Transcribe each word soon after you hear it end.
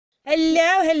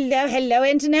Hello, hello, hello,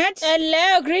 Internet.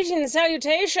 Hello, greetings and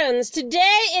salutations.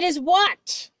 Today it is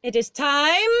what? It is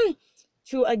time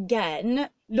to again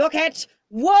look at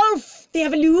Wolf, the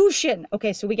evolution.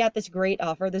 Okay, so we got this great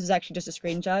offer. This is actually just a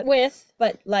screenshot.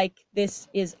 But, like, this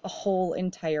is a whole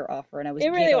entire offer, and I was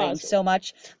giggling so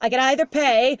much. I could either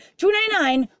pay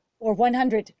 $2.99 or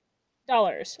 $100.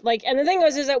 Like, and the thing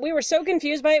was, is that we were so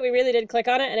confused by it, we really did click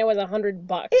on it, and it was $100.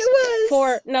 It was!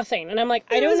 For nothing. And I'm like,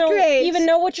 I don't even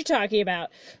know what you're talking about.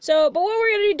 So, but what we're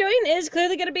going to be doing is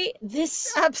clearly going to be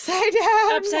this. Upside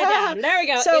down! Upside down. There we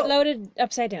go. So, it loaded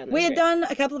upside down. We had done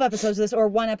a couple of episodes of this, or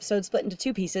one episode split into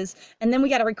two pieces, and then we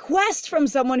got a request from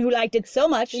someone who liked it so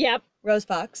much. Yep. Rose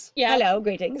Fox. Yeah. Hello,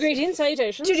 greetings. Greetings,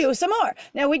 salutations. To do some more.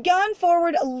 Now, we'd gone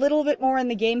forward a little bit more in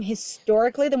the game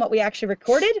historically than what we actually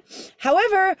recorded.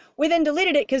 However, we then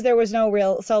deleted it because there was no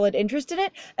real solid interest in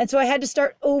it, and so I had to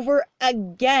start over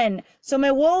again. So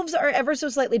my wolves are ever so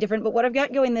slightly different, but what I've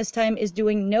got going this time is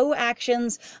doing no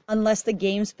actions unless the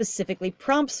game specifically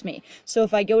prompts me. So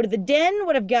if I go to the den,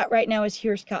 what I've got right now is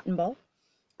here's Cotton Ball.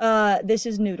 This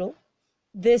is Noodle.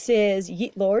 This is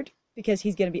Yeet Lord, because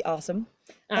he's going to be awesome.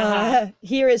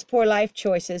 Here is Poor Life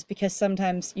Choices, because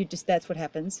sometimes that's what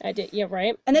happens. Yeah,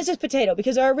 right. And this is Potato,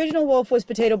 because our original wolf was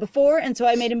Potato before, and so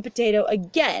I made him Potato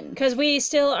again. Because we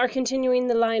still are continuing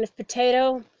the line of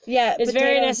Potato. Yeah, it's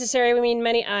very necessary. We mean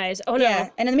many eyes. Oh no. Yeah,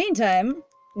 and in the meantime,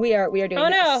 we are doing Oh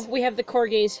no, we have the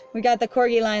corgis. We got the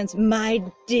corgi lions. My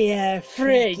dear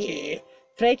Frecky.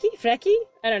 Frecky? Frecky?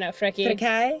 I don't know, Frecky.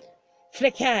 Frekai?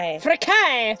 Frekai.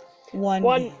 Frekai! One.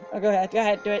 Oh, go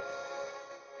ahead, do it.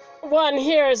 One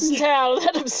hears tell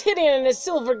that Obsidian and his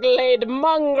silver-glade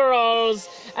mongrels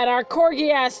and our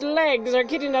corgi-ass legs are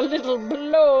getting a little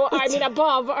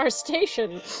above our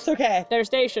station. It's okay. Their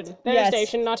station. Their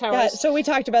station, not ours. Yeah, so we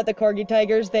talked about the corgi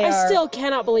tigers. I still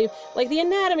cannot believe, like, the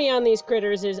anatomy on these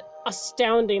critters is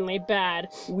astoundingly bad.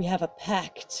 We have a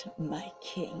pact, my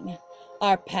king.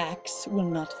 Our packs will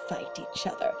not fight each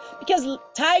other. Because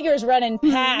tigers run in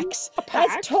packs. A pack?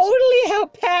 That's totally how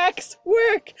packs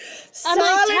work.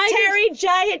 Solitary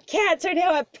giant cats are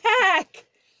now a pack.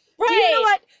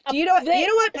 Right. Do you know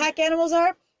what pack animals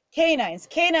are? Canines.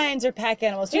 Canines are pack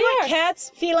animals. Do you know what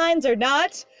cats, felines are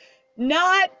not?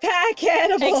 Not pack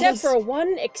animals. Except for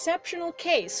one exceptional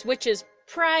case, which is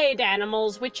pride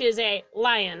animals, which is a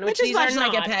lion, which these are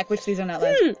not. Like a pack, which these are not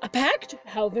lions. A pact?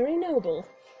 How very noble.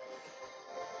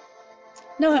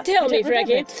 No, tell me,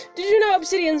 Frecky, did you know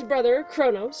Obsidian's brother,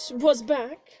 Kronos, was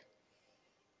back?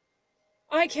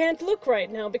 I can't look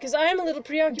right now because I am a little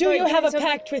preoccupied. Do you have a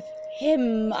pact with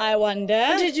him, I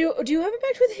wonder? Do you have a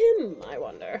pact with him, I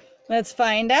wonder? Let's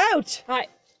find out. Hi.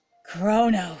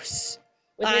 Kronos.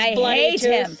 I hate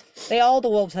him. All the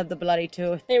wolves have the bloody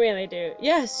tooth. They really do.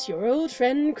 Yes, your old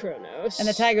friend Kronos. And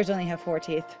the tigers only have 4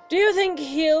 teeth. Do you think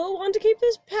he'll want to keep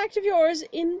this pact of yours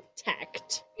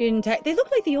intact? Intact? They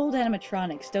look like the old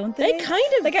animatronics, don't they? They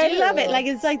kind of do. I love it. Like,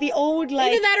 it's like the old,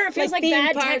 like... Either that or it feels like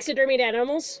bad taxidermied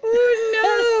animals.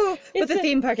 Oh, no! But the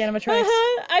theme park animatronics.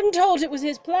 I'm told it was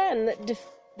his plan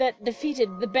that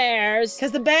defeated the bears.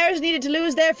 Because the bears needed to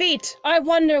lose their feet. I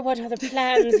wonder what other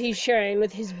plans he's sharing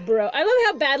with his bro. I love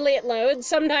how badly it loads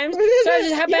sometimes. So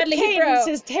just how badly his bro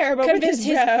is terrible with his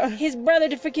bro. His brother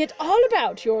to forget all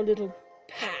about your little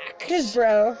pack. His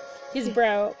bro. His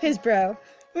bro. His bro.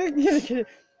 The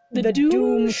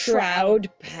Doom Shroud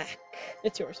Pack.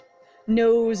 It's yours.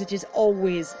 Knows it is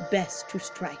always best to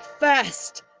strike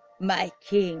first, my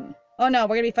king. Oh no,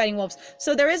 we're gonna be fighting wolves.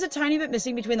 So there is a tiny bit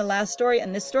missing between the last story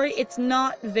and this story. It's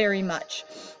not very much.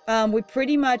 We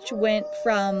pretty much went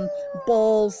from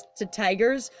bulls to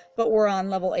tigers, but we're on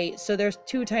level 8. So there's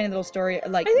 2 tiny little story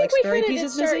story pieces missing. I think we kind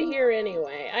of start here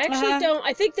anyway. I actually don't.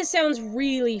 I think this sounds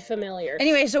really familiar.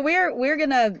 Anyway, so we're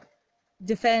gonna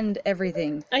defend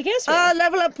everything. I guess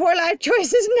level up Poor Life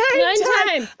Choices 9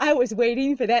 times. I was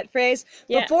waiting for that phrase.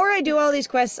 Yeah. Before I do all these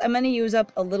quests, I'm going to use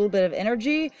up a little bit of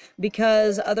energy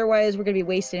because otherwise we're going to be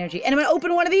wasting energy. And I'm going to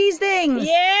open one of these things.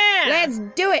 Yeah! Let's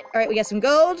do it. All right, we got some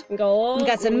gold. Gold. We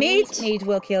got some meat. Meat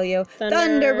will kill you.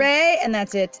 Thunder Ray. And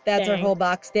that's it. That's our whole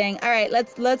box. Dang. All right,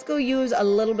 let's go use a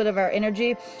little bit of our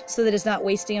energy so that it's not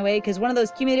wasting away, because one of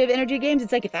those cumulative energy games,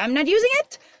 it's like if I'm not using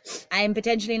it, I'm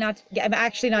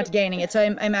actually not gaining it, so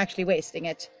I'm actually wasting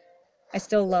it. I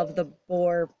still love the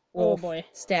boar wolf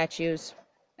statues.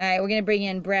 Alright, we're gonna bring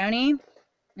in Brownie,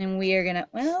 and we are gonna,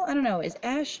 well, I don't know, is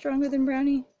Ash stronger than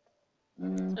Brownie?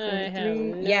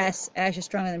 Yes, Ash is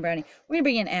stronger than Brownie. We're gonna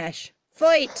bring in Ash.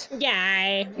 Fight!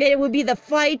 Yay! It would be the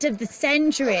fight of the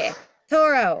century.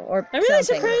 Toro, or I'm really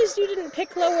something. surprised you didn't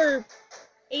pick lower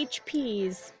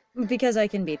HPs. Because I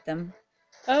can beat them.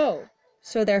 Oh.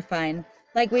 So they're fine.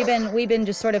 Like, we've been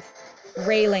just sort of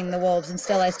railing the wolves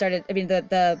until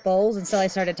the bulls until I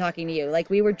started talking to you. Like,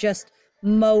 we were just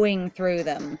mowing through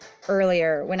them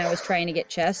earlier when I was trying to get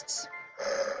chests,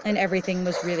 and everything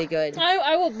was really good.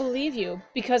 I will believe you,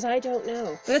 because I don't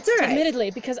know. That's all right.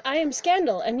 Admittedly, because I am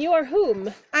Scandal, and you are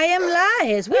whom? I am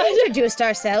Lies. We introduced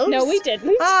ourselves. No, we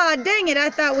didn't. Ah, dang it,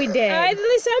 I thought we did. At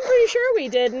least I'm pretty sure we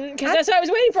didn't, because that's what I was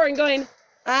waiting for and going...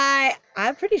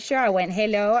 I'm pretty sure I went,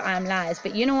 hello, I'm Lies,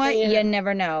 but you know what? Yeah. You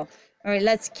never know. All right,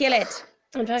 let's kill it.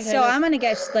 In fact, So I'm gonna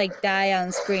get like die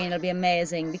on screen. It'll be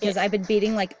amazing because I've been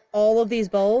beating like all of these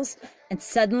bowls, and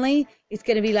suddenly it's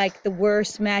gonna be like the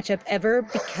worst matchup ever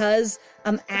because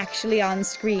I'm actually on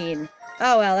screen.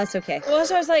 Oh well, that's okay. Well,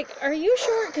 so I was like, are you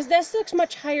sure? Because this looks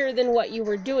much higher than what you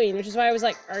were doing, which is why I was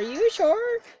like, are you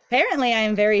sure? Apparently, I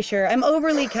am very sure. I'm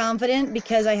overly confident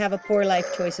because I have a poor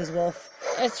life choices wolf.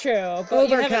 It's true, but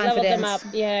you haven't leveled them up.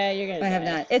 Overconfidence. Yeah, you're gonna. I have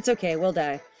not. It's okay. We'll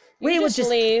die. You We will just just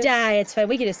leave. die. It's fine.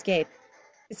 We can escape.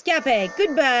 Escape.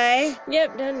 Goodbye.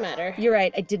 Yep, doesn't matter. You're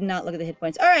right. I did not look at the hit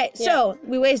points. All right. So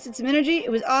we wasted some energy.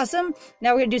 It was awesome.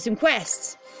 Now we're going to do some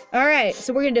quests. All right.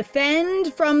 So we're going to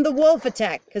defend from the wolf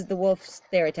attack because the wolf's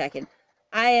they're attacking.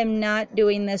 I am not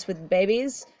doing this with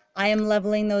babies. I am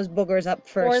leveling those boogers up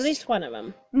first. Or at least one of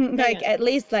them. Like, at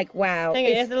least, like, wow. Hang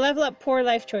on, you have to level up Poor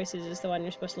Life Choices is the one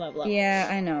you're supposed to level up. Yeah,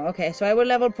 I know. Okay, so I will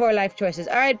level poor life choices.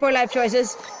 All right, poor life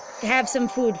choices. Have some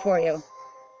food for you.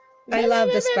 I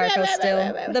love the sparkle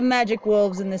still. The magic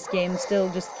wolves in this game still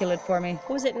just kill it for me.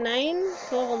 Was it 9?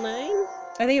 Level 9?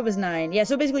 I think it was 9. Yeah,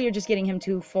 so basically you're just getting him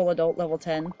to full adult level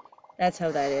 10. That's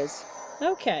how that is.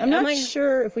 Okay. I'm not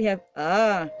sure if we have...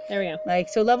 There we go. Like,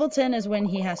 so level 10 is when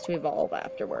he has to evolve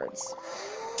afterwards.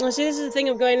 Well, see, this is the thing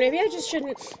of going, maybe I just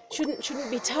shouldn't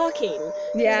be talking.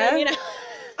 Yeah? Then, you know...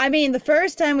 I mean, the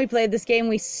first time we played this game,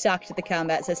 we sucked at the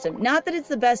combat system. Not that it's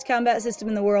the best combat system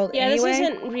in the world anyway. This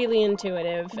isn't really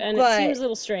intuitive, and it seems a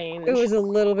little strange. It was a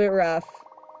little bit rough.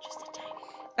 Just a tiny.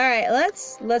 All right,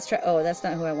 let's try... Oh, that's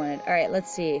not who I wanted. All right,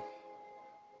 let's see.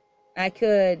 I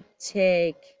could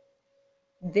take...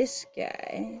 this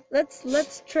guy.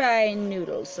 Let's try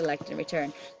Noodle, select and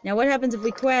return. Now what happens if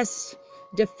we quest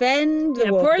defend the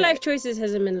wolf? Poor Life Choices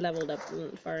hasn't been leveled up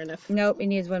far enough. Nope, he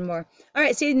needs one more.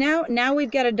 Alright, see now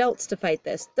we've got adults to fight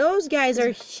this. Those guys are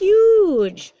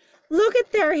huge. Look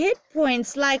at their hit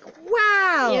points, like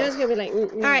wow. Yeah, it's gonna be like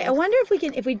Alright, I wonder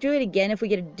if we do it again, if we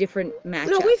get a different matchup.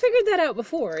 No, we figured that out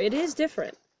before. It is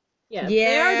different. Yeah,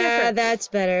 they are different. That's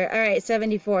better. All right,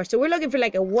 74. So we're looking for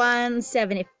like a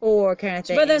 174 kind of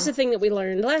thing. But that's the thing that we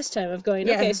learned last time of going,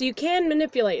 okay, so you can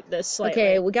manipulate this slightly.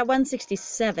 Okay, we got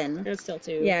 167. It's still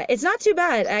too. Yeah, it's not too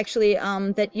bad, actually,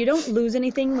 that you don't lose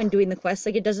anything when doing the quest.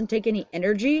 Like, it doesn't take any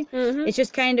energy. It's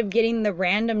just kind of getting the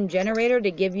random generator to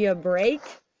give you a break.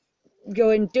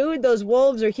 Going, dude, those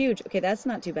wolves are huge. Okay, that's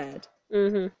not too bad.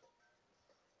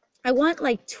 I want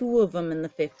like 2 of them in the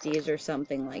 50s or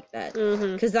something like that.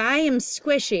 Because I am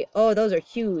squishy. Oh, those are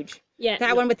huge. Yeah.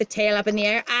 That one with the tail up in the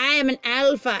air. I am an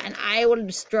alpha and I will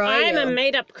destroy you. I'm a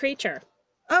made-up creature.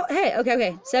 Oh, hey,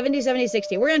 okay. 70, 70,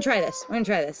 60. We're going to try this.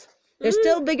 They're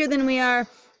still bigger than we are,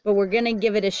 but we're going to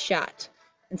give it a shot.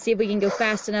 And see if we can go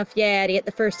fast enough, to get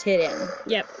the first hit in.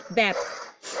 Yep. Bap.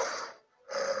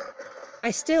 I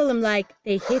still am like,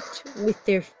 they hit with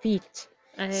their feet.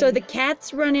 So the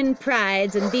cats run in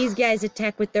prides, and these guys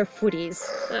attack with their footies.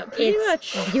 Pretty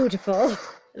it's much. Beautiful.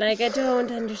 Like, I don't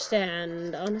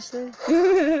understand, honestly. What's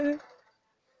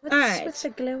the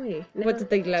glowy? No. What's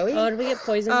the glowy? Oh, did we get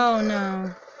poisoned? Oh,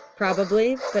 no.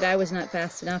 Probably, but I was not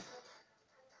fast enough.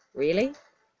 Really?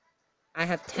 I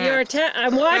have tapped.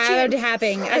 I'm watching. I'm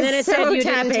tapping. And then it said you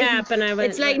didn't tap, and I went...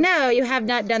 It's like, no, you have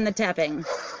not done the tapping.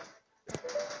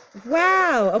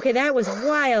 Wow. Okay, that was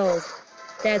wild.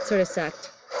 That sort of sucked.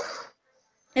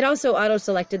 It also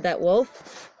auto-selected that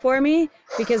wolf for me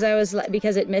because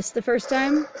it missed the first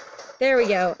time. There we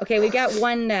go. Okay, we got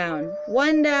 1 down.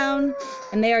 1 down,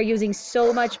 and they are using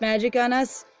so much magic on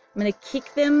us. I'm gonna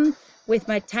kick them with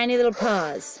my tiny little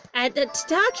paws. At the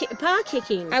paw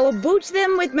kicking. I will boot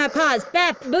them with my paws.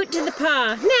 Bap! Boot to the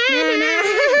paw. Boot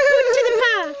to the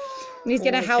paw. And he's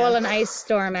gonna howl an ice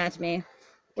storm at me.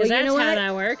 Because that's how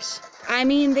that works. I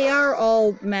mean, they are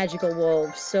all magical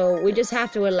wolves, so we just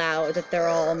have to allow that they're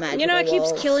all magical wolves. You know what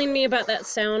keeps killing me about that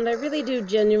sound? I really do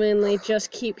genuinely just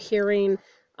keep hearing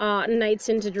Nights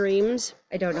into Dreams.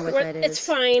 I don't know what that is. It's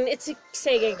fine. It's a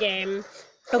Sega game.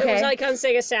 Okay. It was like on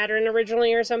Sega Saturn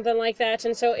originally or something like that,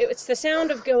 and so it's the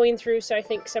sound of going through, so I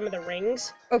think some of the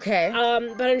rings. Okay.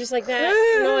 But I'm just like, that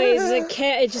noise,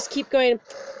 it just keep going...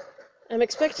 I'm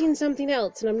expecting something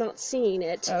else, and I'm not seeing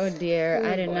it. Oh dear,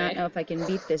 I do not know if I can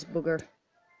beat this booger.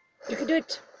 You can do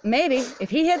it. Maybe. If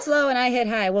he hits low and I hit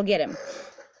high, we'll get him.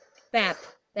 Bap.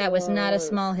 That was not a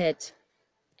small hit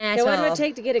at Okay, all. what would it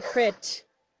take to get a crit?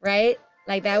 Right?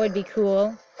 Like, that would be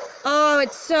cool. Oh,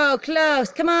 it's so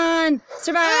close. Come on.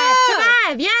 Survive. Ah!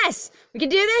 Survive. Yes. We can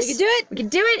do this. We can do it. We can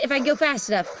do it if I go fast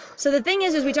enough. So the thing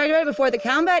is we talked about it before, the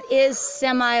combat is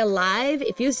semi-live.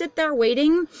 If you sit there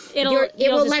waiting, it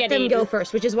will let them go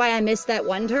first, which is why I missed that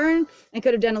one turn. I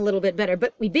could have done a little bit better,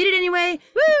 but we beat it anyway.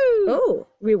 Woo! Oh,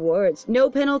 rewards. No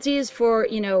penalties for,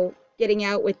 getting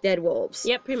out with dead wolves.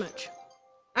 Yep, pretty much.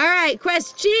 All right,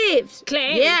 quest achieved.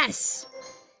 Claim. Yes.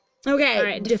 Okay, all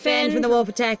right, defend from the wolf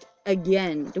attack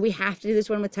again. Do we have to do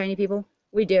this one with tiny people?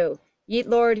 We do. Yeet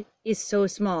Lord is so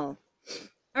small.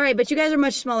 All right, but you guys are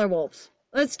much smaller wolves.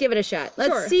 Let's give it a shot.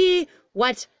 Let's see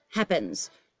what happens.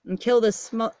 And kill the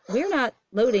small... We're not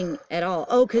loading at all.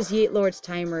 Oh, because Yeet Lord's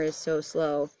timer is so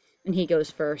slow. And he goes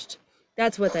first.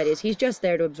 That's what that is. He's just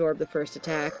there to absorb the first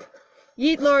attack.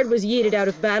 Yeet Lord was yeeted out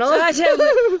of battle.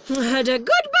 Goodbye!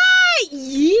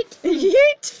 Yeet!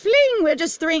 Yeet! Fling! We're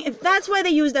just throwing... That's why they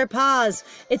use their paws.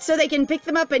 It's so they can pick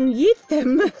them up and yeet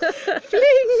them.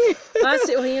 Fling!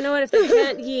 Well, you know what? If they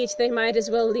can't yeet, they might as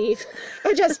well leave.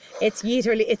 It's yeet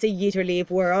or leave. It's a yeet or leave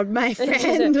world, my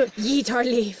friend. Yeet or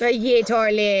leave. A yeet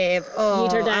or leave. Oh,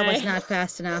 Yeet or die. I was not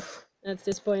fast enough. That's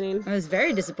disappointing. It was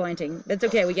very disappointing. That's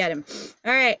okay, we got him.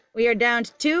 All right, we are down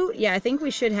to 2. Yeah, I think we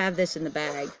should have this in the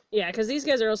bag. Yeah, because these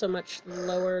guys are also much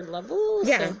lower level.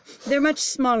 Yeah, so. They're much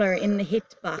smaller in the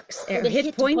hit box area.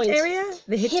 Hit point area?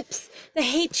 The hips. The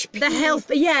HP. The health.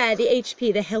 Yeah, the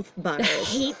HP, the health bars.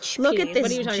 HP. Look at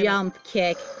this jump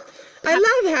kick. I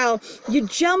love how you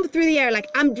jump through the air like,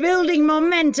 I'm building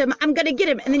momentum, I'm gonna get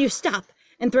him, and then you stop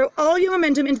and throw all your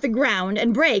momentum into the ground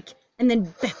and break, and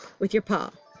then bep with your paw.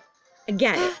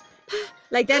 Again.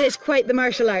 Like, that is quite the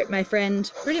martial art, my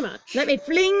friend. Pretty much. Let me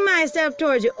fling myself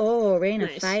towards you. Oh, rain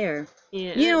of fire.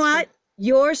 Yeah. You know what?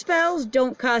 Your spells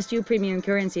don't cost you premium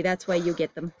currency. That's why you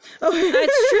get them. Oh.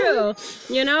 That's true.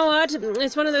 You know what?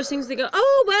 It's one of those things that go,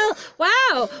 oh, well,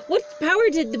 wow, what power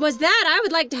was that? I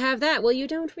would like to have that. Well, you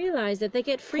don't realize that they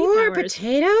get free Poor powers.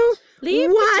 Potato?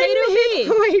 Leave One Potato hit be.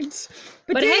 point.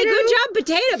 But hey, good job,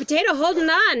 Potato. Potato holding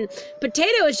on.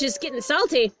 Potato is just getting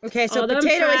salty. Okay, so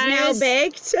Potato is now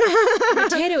baked.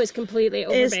 Potato is completely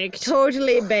overbaked. It's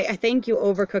totally baked. I think you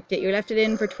overcooked it. You left it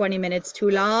in for 20 minutes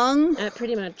too long.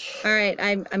 Pretty much. All right,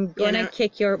 I'm gonna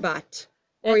kick your butt.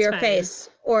 Or your face.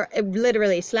 Or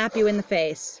literally slap you in the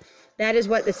face. That is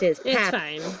what this is. It's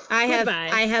fine. I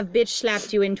have bitch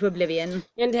slapped you into oblivion.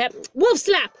 And wolf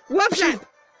slap. Wolf slap.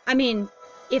 I mean,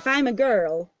 if I'm a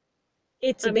girl,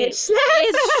 it's a bitch slap.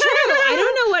 It's true. I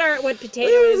don't know what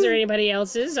Potato is or anybody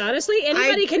else's. Honestly,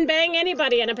 anybody can bang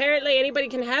anybody, and apparently anybody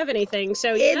can have anything.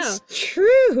 So it's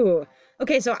true.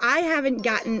 Okay, so I haven't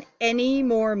gotten any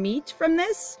more meat from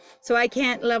this, so I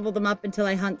can't level them up until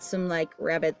I hunt some like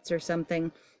rabbits or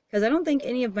something. Because I don't think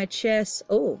any of my chests...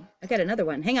 Oh, I got another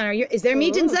one. Hang on, is there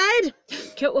meat inside? Yes!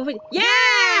 How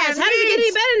does it get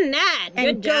any better than that?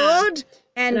 Good job. Gold.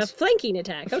 And a flanking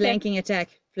attack. A flanking attack.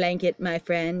 Flank it, my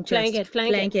friend. Flank it.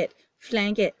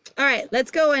 Flank it. All right, let's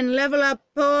go and level up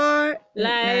for...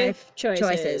 Life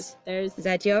choices. Is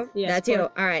that you? Yes, that's you.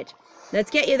 All right. Let's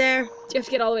get you there. You have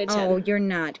to get all the way to 10. Oh, you're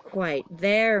not quite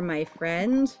there, my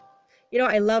friend. You know,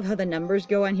 I love how the numbers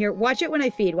go on here. Watch it when I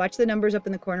feed. Watch the numbers up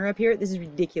in the corner up here. This is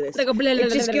ridiculous. They go blah, blah,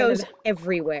 it just blah, blah, goes blah.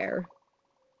 everywhere.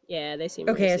 Yeah, they seem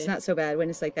okay, it's not so bad when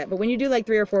it's like that. But when you do like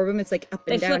 3 or 4 of them, it's like up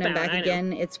and down and back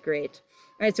again. It's great.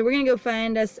 All right, so we're going to go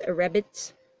find us a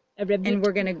rabbit. And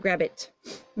we're going to grab it.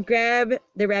 Grab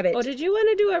the rabbit. Oh, did you want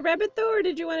to do a rabbit, though, or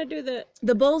did you want to do the...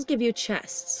 The bowls give you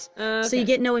chests. Okay. So you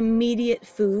get no immediate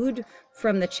food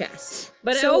from the chests.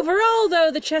 But overall,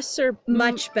 though, the chests are...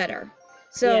 much better.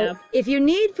 So if you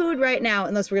need food right now,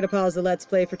 unless we're going to pause the Let's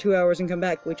Play for 2 hours and come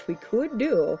back, which we could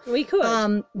do. We could.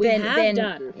 We have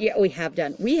done. Yeah, we have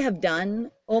done. We have done.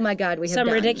 Oh my God, we have done.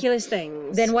 Some ridiculous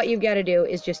things. Then what you've got to do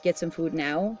is just get some food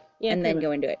now and then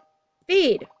go and do it.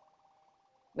 Feed.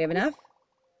 We have enough?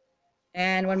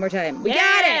 And one more time. We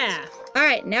got it! All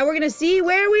right, now we're going to see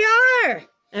where we are.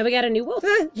 And we got a new wolf.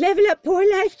 Level up poor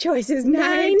life choices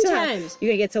 9 times. You're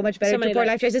going to get so much better at poor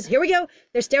life choices. Here we go.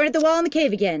 They're staring at the wall in the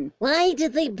cave again. Why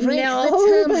did they break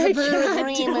the terms of our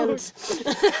agreement?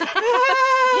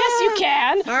 Yes, you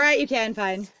can. All right, you can.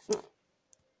 Fine.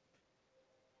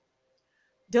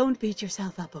 Don't beat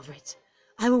yourself up over it.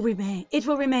 It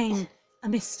will remain a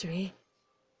mystery.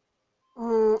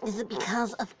 Is it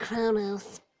because of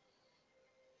Kronos?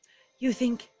 You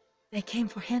think they came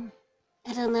for him?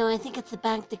 I don't know. I think it's the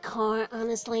back decor,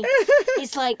 honestly.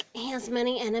 He's like, he has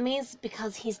many enemies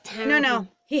because he's terrible. No.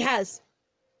 He has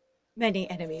many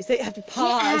enemies. They have to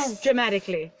pause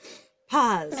dramatically.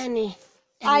 Pause. Many enemies.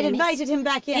 I'd invited him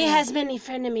back in. He has many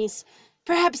frenemies.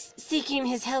 Perhaps seeking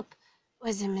his help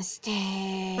was a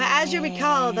mistake. But as you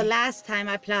recall, the last time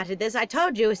I plotted this, I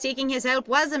told you seeking his help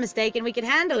was a mistake and we could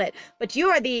handle it. But you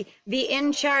are the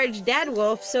in-charge dad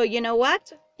wolf, so you know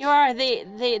what? You are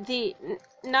the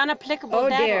non-applicable Oh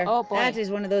dad. dear, Oh boy. that is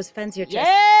one of those fancier chests.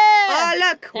 Yeah! Oh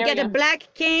look, we There we get a go. black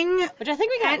king. Which I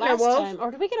think we got Antler last wolf. time.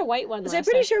 Or did we get a white one last I'm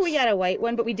pretty time? sure we got a white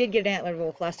one, but we did get an antler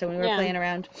wolf last time when we were Yeah. playing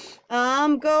around.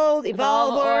 Gold, evolve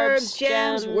Evolve orbs, orbs,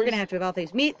 gems. We're gems. gonna have to evolve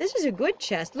these. Meat. This is a good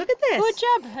chest. Look at this. Good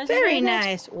job. That's Very good.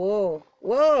 nice. Whoa,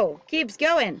 whoa. Keeps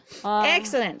going.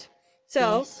 Excellent.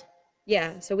 So. Yes.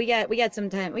 Yeah, so we got some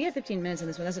time. We got 15 minutes on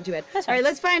this one. That's not too bad. That's All right, fine.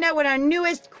 let's find out what our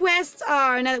newest quests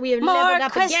are now that we have More leveled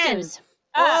up again. questions.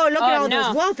 Oh, look at all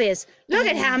no. those wolfies. Look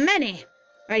at how many. All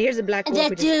right, here's a black wolf. The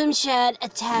we did. doom-shot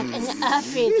attack and the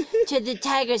offering to the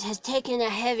tigers has taken a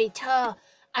heavy toll.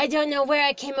 I don't know where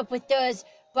I came up with those,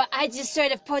 but I just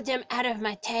sort of pulled them out of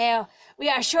my tail. We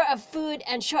are short of food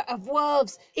and short of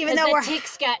wolves. Even 'cause though the we're-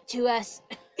 ticks got to us.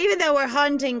 Even though we're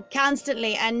hunting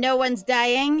constantly and no one's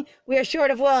dying, we are short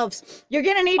of wolves. You're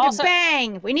gonna need Also- to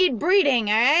bang. We need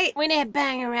breeding, all right? We need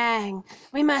bangarang.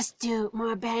 We must do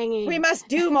more banging. We must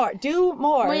do more. Do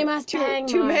more. We must to, bang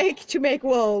to more. make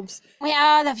wolves. We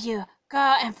all of you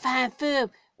go and find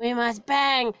food. We must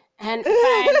bang and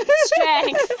find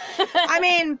strength. I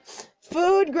mean,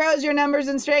 food grows your numbers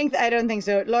and strength. I don't think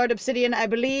so. Lord Obsidian, I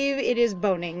believe it is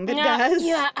boning that No, does.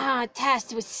 you are all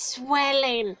tasked with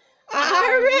swelling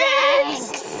Our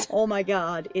ranks. Oh my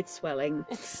god, it's swelling.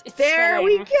 It's There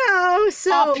swelling. we go.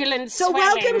 So, Opulent so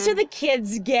welcome swelling. to the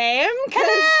kids game, because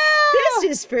Hello!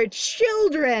 this is for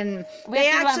children. We They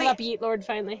have to actually, level up Eat Lord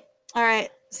finally. all right.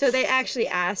 So they actually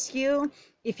ask you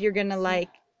if you're gonna like.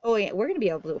 Oh yeah, we're gonna be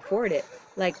able to afford it.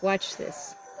 Like, watch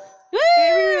this.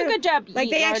 Woo! Good job. Like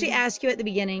Eat they Lord. actually ask you at the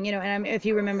beginning, you know, and if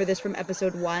you remember this from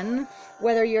episode 1,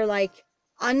 whether you're like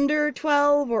under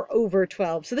 12 or over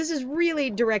 12. So this is really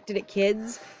directed at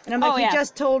kids. And I'm like, Oh, we yeah.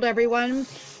 just told everyone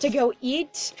to go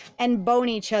eat and bone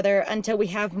each other until we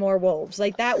have more wolves.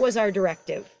 Like that was our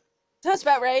directive. That's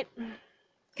about right.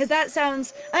 Because that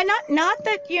sounds, not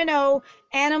that, you know,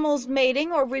 animals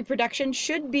mating or reproduction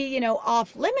should be, you know,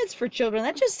 off limits for children.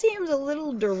 That just seems a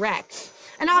little direct.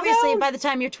 And obviously, Well- by the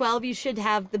time you're 12, you should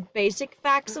have the basic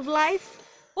facts of life.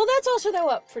 Well, that's also though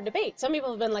up for debate. Some people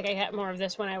have been like, I got more of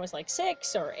this when I was like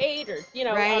 6 or 8 or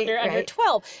Right, under right.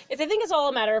 12. If they think it's all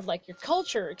a matter of like your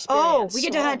culture experience. Oh, we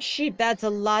get to hunt sheep. That's a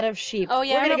lot of sheep. Oh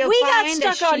yeah, We're gonna no, go we got find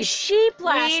a stuck on sheep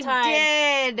last we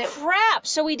time. did. Crap.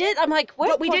 So we did. I'm like, what?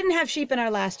 But we didn't have sheep in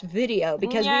our last video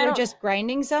because Yeah, I we were don't- just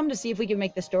grinding some to see if we could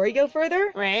make the story go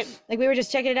further. Right. Like we were just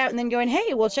checking it out and then going,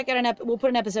 hey, we'll check out we'll put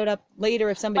an episode up later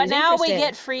if But somebody's now interested. we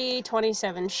get free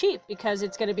 27 sheep because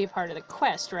it's going to be part of the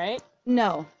quest, right?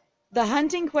 No. The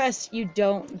hunting quests you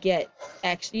don't get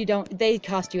they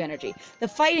cost you energy. The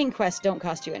fighting quests don't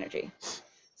cost you energy.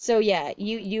 So yeah,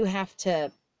 you have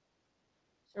to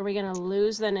Are we going to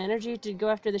lose then energy to go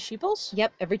after the sheeples?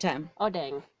 yep, every time. Oh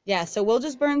dang. Yeah, so we'll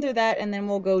just burn through that and then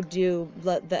we'll go do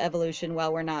the evolution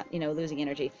while we're not, you know, losing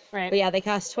energy. Right. But yeah, they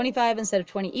cost 25 instead of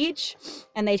 20 each,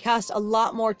 and they cost a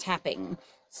lot more tapping.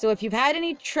 So if you've had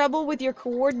any trouble with your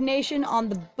coordination on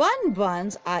the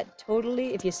buns,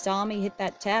 totally, if you saw me hit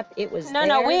that tap, it was No, there.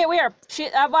 no, we are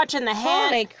I'm watching the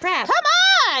hand. Holy crap. Come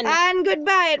on! And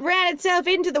goodbye, it ran itself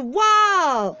into the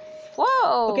wall.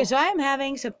 Whoa. Okay, so I am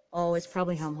having some, it's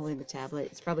probably how I'm holding the tablet.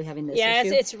 It's probably having this yeah,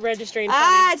 issue. it's registering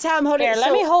funny. It's how I'm holding Here, it.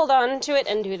 let me hold on to it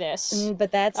and do this.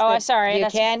 But that's Oh, sorry, You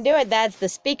that's- can't do it. That's the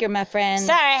speaker, my friend.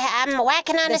 Sorry, I'm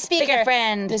whacking on the the speaker.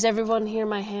 friend. Does everyone hear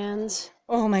my hands?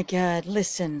 Oh my God!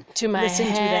 Listen To my listen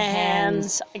hands. to the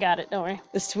hands, I got it, don't worry.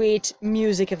 the sweet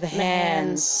music of the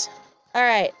hands. All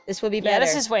right, this will be better. Yeah,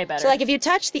 this is way better. So, like, if you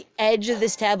touch the edge of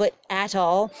this tablet at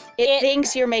all, it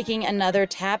thinks you're making another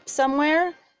tap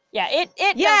somewhere. Yeah, it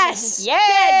Yes. does. Yeah.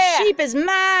 Dead sheep is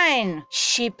mine.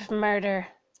 Sheep murder.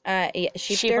 Yeah,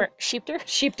 sheepter. Sheepter?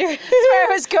 Sheepter. That's where I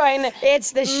was going.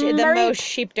 It's the Mareep. most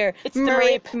sheepter. It's the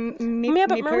rape. Yeah,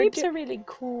 but meep- Mareeps are really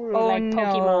cool, Oh like no.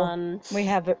 Pokemon. We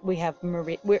have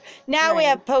Mareep. We Right.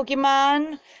 have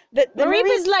Pokemon. The Mareep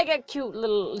Mareep is like a cute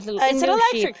little A it's an new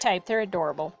electric sheep. type. They're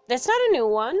adorable. That's not a new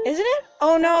one. Isn't it?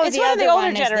 Oh no, It's the one of other the older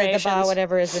one is the generations.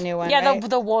 whatever is the new one. Yeah, right?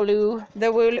 the Wooloo. the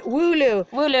Wooloo.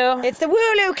 Wooloo. It's the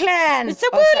Wooloo clan. It's the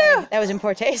Oh, sorry. Wooloo. That was in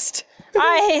poor taste.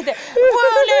 I hate the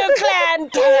Wooloo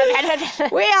clan.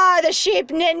 We are the sheep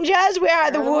ninjas. We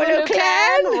are the Wooloo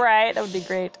clan. Right, that would be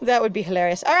great. That would be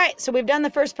hilarious. All right, so we've done the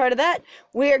first part of that.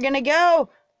 We're gonna go.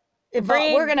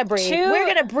 Breed We're gonna breed. two- We're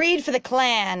gonna breed for the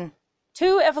clan.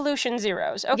 2 evolution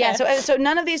zeros. Okay. Yeah. So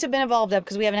none of these have been evolved up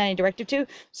because we haven't had any directive to.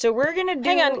 So we're gonna do.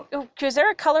 Hang on. Is there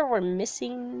a color we're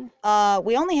missing?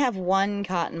 We only have one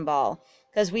cotton ball.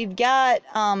 because we've got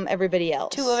everybody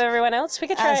else. 2 of everyone else. We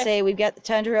could try. I say we've got the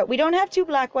tundra. We don't have 2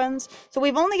 black ones, so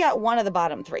we've only got 1 of the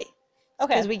bottom 3.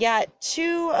 Okay. Because we got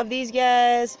 2 of these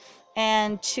guys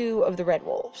and 2 of the red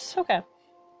wolves. Okay.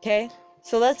 Okay.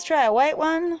 So let's try a white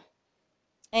one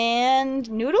and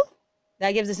Noodle.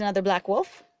 That gives us another black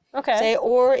wolf. Okay. Say,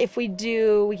 or if we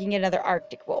do, we can get another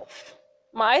Arctic wolf.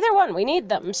 Well, either one, we need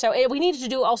them. So we need to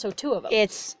do also 2 of them.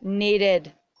 It's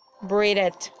needed. Breed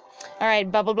it. All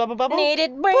right, bubble, bubble, bubble.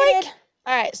 Needed, breed Boink. it.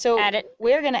 All right, so Add it.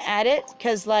 we're going to add it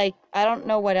because, like, I don't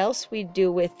know what else we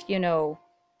do with, you know,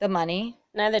 the money.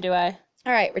 Neither do I.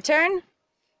 All right, return.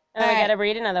 And then we gotta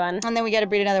breed another one. And then we got to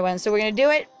breed another one. So we're going to do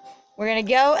it. We're going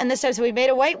to go. And this time, so we made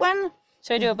a white one.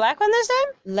 Should we do a black one this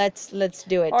time? Let's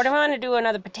do it. Or do we want to do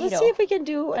another potato? Let's see if we can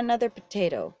do another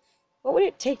potato. What would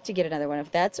it take to get another one?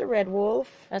 If that's a red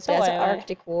wolf, That's an a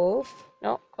Arctic wolf.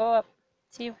 No, go up.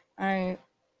 See. All right.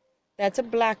 That's a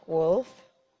black wolf.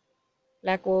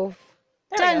 Black wolf.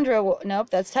 There we go. Tundra wolf. Nope,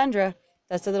 that's tundra.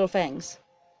 That's the little fangs.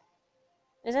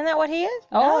 Isn't that what he is?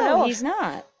 No, he's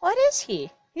not. What is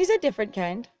he? He's a different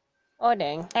kind. Oh,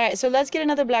 dang. All right, so let's get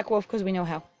another black wolf because we know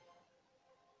how.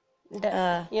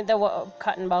 The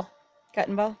cotton ball.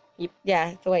 Cotton ball? Yep.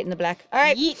 Yeah, the white and the black. All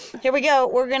right, Yeet. here we go.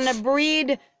 We're going to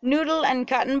breed Noodle and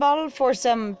Cotton Ball for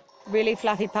some really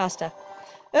fluffy pasta.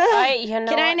 Ugh, You know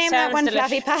can I what? name that Sounds one delicious.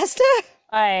 fluffy pasta?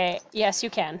 Yes, you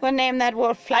can. We'll name that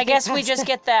wolf fluffy I guess pasta. we just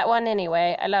get that one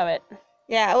anyway. I love it.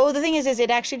 Yeah, oh, the thing is it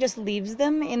actually just leaves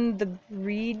them in the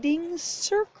breeding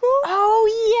circle.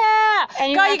 Oh, yeah.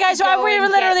 And you God, have you guys, to go we and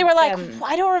literally get were like, them.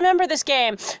 I don't remember this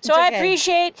game. So I okay.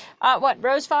 appreciate,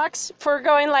 Rose Fox for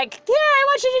going like, yeah, I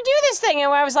want you to do this thing.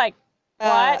 And I was like,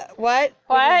 what? What?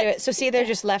 We're gonna do it. So see, they're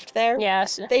just left there?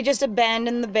 Yes. They just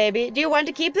abandoned the baby. Do you want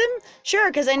to keep them? Sure,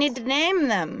 because I need to name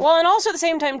them. Well, and also at the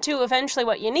same time, too, eventually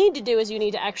what you need to do is you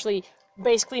need to actually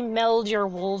basically meld your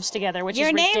wolves together, which Your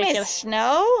is name ridiculous. is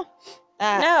Snow?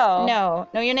 No.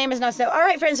 No, your name is not Snow. All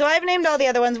right, friends, so I've named all the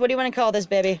other ones. What do you want to call this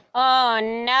baby? Oh,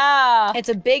 no. It's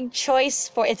a big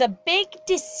choice it's a big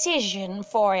decision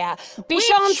for ya.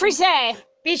 Bichon Frise.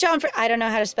 Bichon I don't know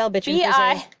how to spell Bichon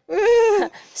B-I.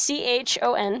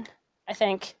 C-H-O-N, I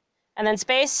think. And then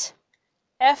space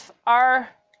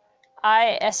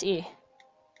F-R-I-S-E.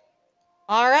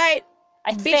 All right.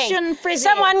 I Bichon think. Frise.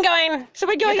 Someone going, Oh got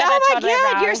my that totally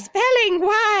God, wrong. you're spelling.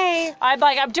 Why?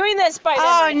 I'm doing this by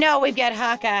Oh memory. no, we've got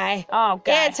Hawkeye. Oh, God.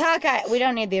 Yeah, it's Hawkeye. We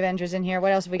don't need the Avengers in here.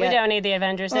 What else have we We got? don't need the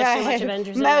Avengers. There's too much Right.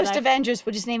 Avengers in my Most life. Avengers.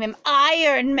 We'll just name him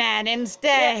Iron Man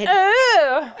instead. Ooh.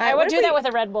 I what would if do we- that with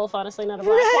a red wolf, honestly, not a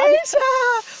black one. Right?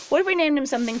 What if we named him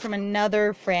something from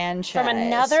another franchise? From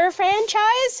another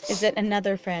franchise? Is it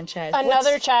another franchise?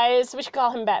 Another What's chise. We should call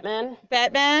him Batman.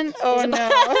 Batman? Oh no.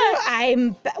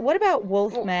 What about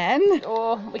Wolfman?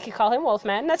 Oh, we could call him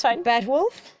Wolfman. That's fine.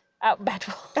 Batwolf?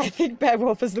 Batwolf. I think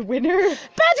Batwolf is the winner.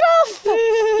 Batwolf!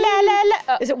 La la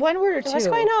la. Is it one word or two? What's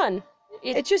going on?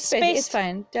 It's just space. It's spaced.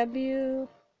 fine.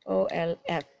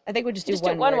 W-O-L-F. I think we'll just do Just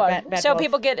one do one word. word. So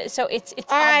people get it. So it's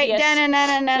All right, obvious.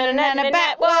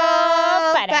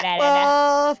 Batwolf,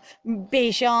 Batwolf,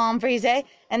 Bichon Frise,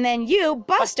 and then you,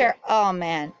 Buster. Oh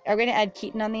man, are we gonna add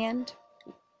Keaton on the end?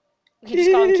 We can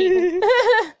just call him Keaton.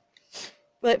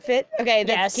 Will it fit? Okay,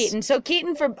 that's Yes. Keaton. So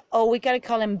Keaton we gotta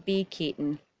call him B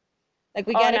Keaton. Like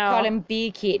we gotta no. call him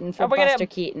B Keaton for we're gonna- Buster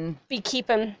Keaton. Be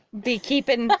keeping. B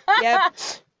Keaton. Yep.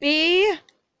 B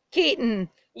Keaton.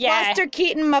 Yeah. Buster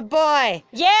Keaton, my boy.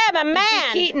 Yeah, my B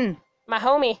man. Keaton. My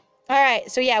homie. All right,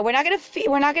 so yeah, we're not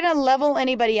gonna level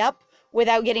anybody up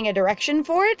without getting a direction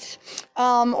for it,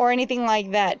 or anything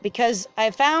like that, because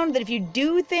I found that if you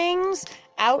do things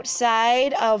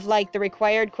outside of like the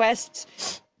required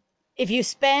quests, if you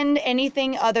spend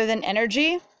anything other than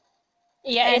energy,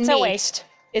 Yeah, and it's a meat, waste.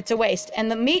 it's a waste,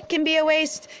 and the meat can be a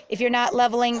waste if you're not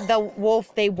leveling the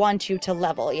wolf they want you to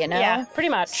level. You know? Yeah, pretty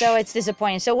much. So it's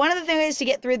disappointing. So one of the things to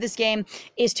get through this game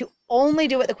is to only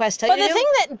do what the quest tell But you the to do. thing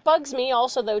that bugs me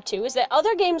also, though, too, is that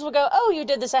other games will go, oh, you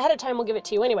did this ahead of time, we'll give it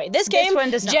to you anyway. This game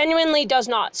one does not. genuinely does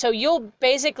not. So you'll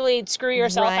basically screw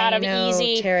yourself out of Rhino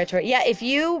easy, territory. Yeah, if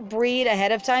you breed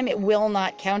ahead of time, it will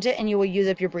not count it, and you will use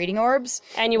up your breeding orbs.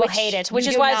 and you will which hate it, which you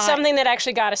is do why it's not- something that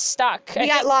actually got us stuck. We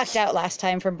got locked out last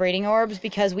time from breeding orbs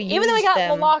because we Even though we used got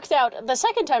them. locked out the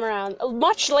second time around,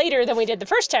 much later than we did the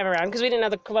first time around, because we didn't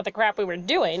know what the crap we were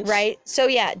doing. Right. So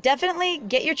yeah, definitely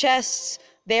get your chests.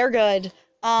 They're good.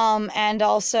 And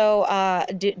also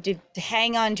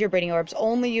hang on to your breeding orbs.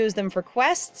 Only use them for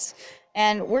quests.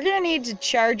 And we're gonna need to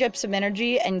charge up some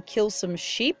energy and kill some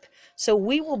sheep. So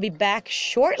we will be back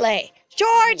shortly.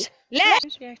 Who's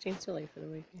reacting silly for the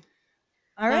weekend?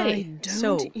 Alrighty.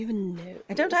 So even know.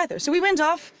 I don't either. So we went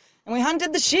off and we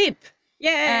hunted the sheep.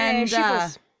 Yeah, And sheep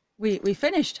was we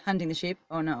finished hunting the sheep.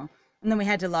 Oh no. And then we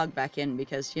had to log back in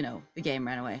because, you know, the game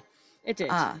ran away. It did.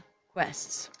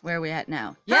 Quests. Where are we at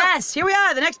now? Yes, here we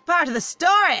are, the next part of the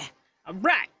story. All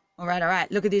right. All right.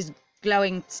 Look at these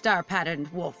glowing star-patterned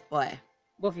wolf boy.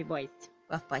 Wolfy boys.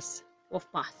 Wolf boys.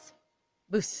 Wolf boss.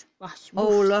 Boos. Boss.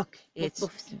 Oh, woof. look. It's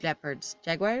woof. leopards.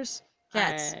 Jaguars?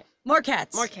 Cats. Uh, More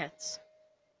cats. More cats.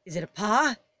 Is it a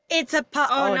paw? It's a paw.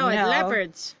 Oh, no, it's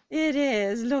leopards. It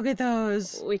is. Look at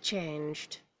those. We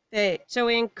changed. They. So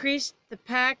we increased the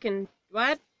pack and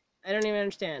what? I don't even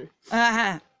understand.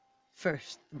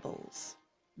 First the bulls,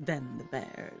 then the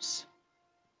bears.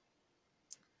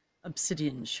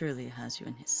 Obsidian surely has you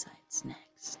in his sights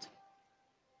next.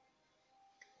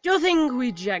 Do you think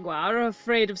we Jaguar are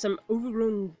afraid of some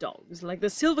overgrown dogs like the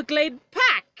Silverglade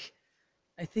Pack?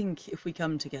 I think if we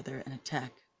come together and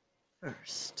attack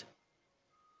first,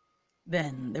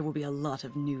 then there will be a lot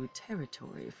of new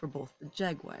territory for both the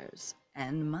Jaguars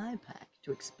and my pack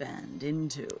to expand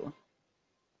into.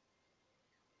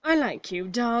 I like you,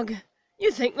 dog.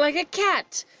 You think like a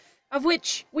cat, of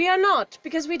which we are not,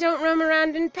 because we don't roam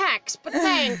around in packs, but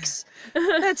thanks.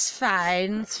 That's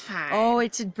fine. That's fine. Oh,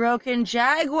 it's a broken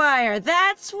Jaguar.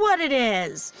 That's what it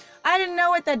is. I didn't know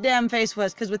what that damn face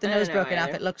was, because with the I nose don't know broken off,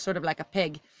 either. it looks sort of like a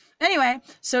pig. Anyway,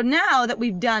 so now that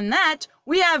we've done that,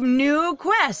 we have new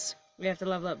quests. We have to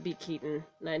level up Beat Keaton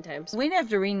 9 times. We have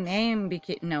to rename B.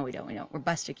 Keaton. No, we don't. We're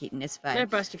Buster Keaton. It's fine. They're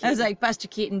Buster I was Keaton. like, Buster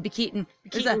Keaton, B. Keaton.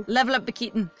 There's a Keaton. level up B.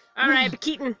 Keaton. All right, Beat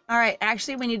Keaton. All right,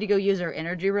 actually, we need to go use our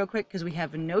energy real quick because we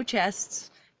have no chests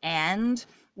and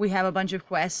we have a bunch of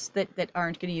quests that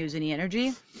aren't going to use any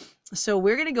energy. So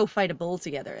we're going to go fight a bull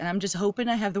together. And I'm just hoping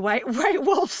I have the white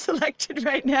wolf selected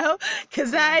right now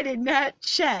because I did not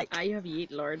check. You have Yeet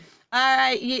Lord. All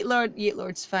right, Yeet Lord. Yeet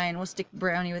Lord's fine. We'll stick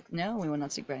Brownie with... No, we will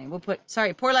not stick Brownie. We'll put...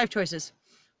 Sorry, Poor Life Choices.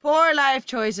 Poor Life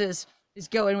Choices is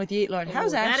going with Yeet Lord.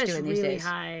 How's Ash doing these days?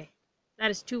 High.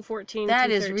 That is 214. That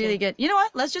is really good. You know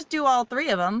what? Let's just do all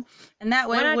three of them. And that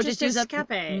way Why not we'll just just use up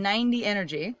escape? 90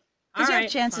 energy. Because you have Alright,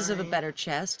 chances of a fine. better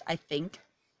chest, I think.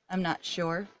 I'm not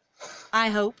sure. I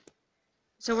hope.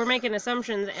 So we're making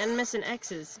assumptions and missing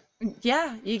X's.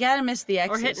 Yeah, you gotta miss the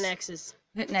X's. Or hitting X's.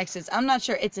 Hitting X's. I'm not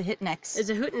sure. It's a hit X. It's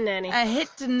a hootenanny. A hit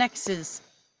X's.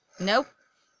 Nope.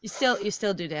 You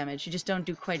still do damage. You just don't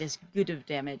do quite as good of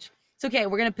damage. It's okay.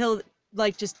 We're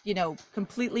gonna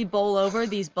completely bowl over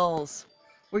these bulls.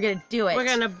 We're gonna do it. We're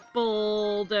gonna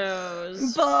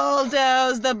bulldoze.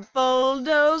 Bulldoze the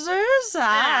bulldozers.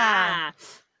 Ah.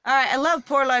 All right. I love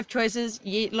Poor Life Choices.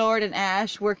 Yeet Lord and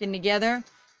Ash working together.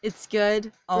 It's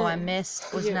good. Oh, I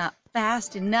missed. Was not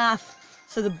fast enough.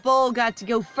 So the bull got to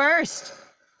go first.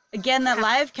 Again, that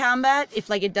live combat, if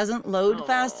it doesn't load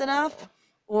fast enough,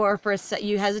 or for a set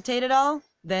you hesitate at all,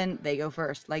 then they go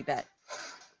first, like that.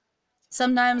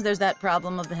 Sometimes there's that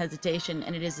problem of the hesitation,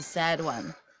 and it is a sad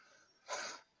one.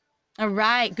 All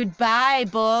right, goodbye,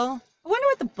 bull. I wonder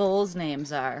what the bulls'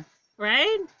 names are.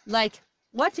 Right?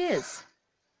 What is?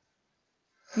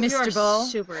 You are Mr. Bull?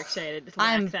 super excited to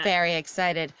I'm whack that. very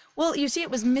excited. Well, you see, it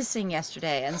was missing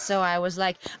yesterday, and so I was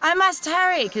like, I must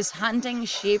hurry, because hunting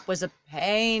sheep was a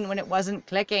pain when it wasn't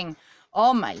clicking.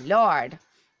 Oh, my lord.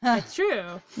 It's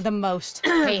true. The most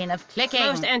pain of clicking.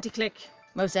 Most anti-click.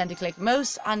 Most anti-click.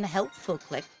 Most unhelpful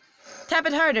click. Tap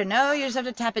it harder. No, you just have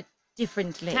to tap it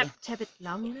differently. Tap it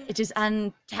longer. It is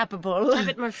untappable. Tap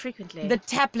it more frequently. The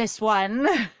tapless one.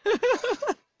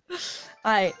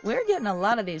 Alright, we're getting a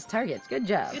lot of these targets. Good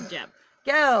job. Good job.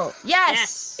 Go. Yes.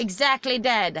 Yes. Exactly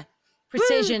dead.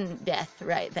 Precision death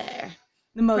right there.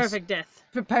 The most Perfect death.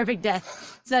 perfect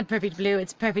death. It's not perfect blue,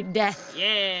 it's perfect death.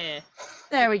 Yeah.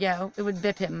 There we go. It would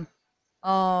bip him.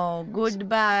 Oh,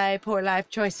 goodbye, Poor Life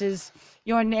Choices.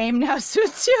 Your name now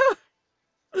suits you.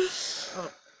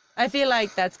 Oh. I feel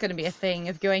like that's going to be a thing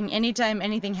of going anytime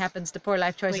anything happens to Poor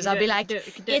Life Choices, I'll be like,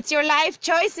 it's your life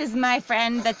choices, my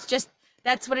friend.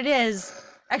 That's what it is.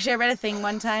 Actually, I read a thing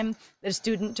one time that a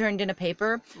student turned in a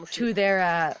paper to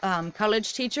their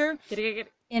college teacher.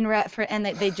 And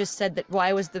they just said that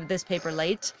why was this paper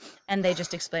late, and they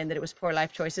just explained that it was Poor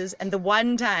Life Choices. And the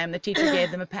one time the teacher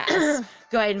gave them a pass,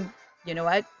 going, you know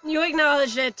what? You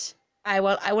acknowledged it. I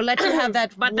will let you have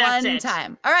that But that's one it.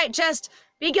 time. All right, chest,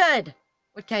 be good.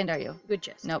 What kind are you? Good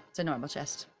chest. Nope, it's a normal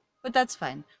chest. But that's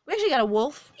fine. We actually got a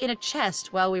wolf in a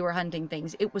chest while we were hunting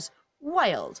things. It was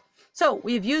wild. So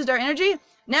we've used our energy.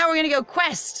 Now we're gonna go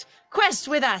quest. Quest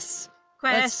with us.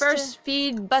 Let's first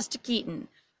feed Buster Keaton.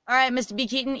 All right, Mr. B.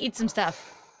 Keaton, eat some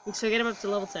stuff. So get him up to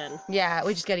level 10. Yeah,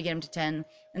 we just gotta get him to 10.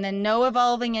 And then no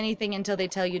evolving anything until they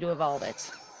tell you to evolve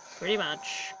it. Pretty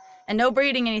much. And no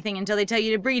breeding anything until they tell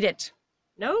you to breed it.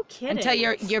 No kidding. Until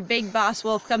your big boss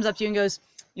wolf comes up to you and goes,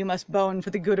 you must bone for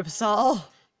the good of us all.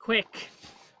 Quick.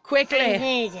 Quickly.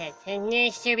 It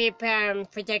needs to be performed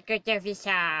for the good of us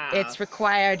all. It's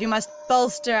required. You must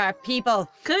bolster our people.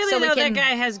 Clearly, so we though, can... that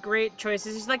guy has great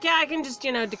choices. He's like, yeah, I can just,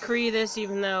 decree this,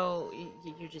 even though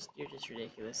you're just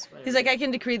ridiculous. Whatever. He's like, I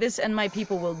can decree this, and my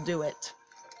people will do it.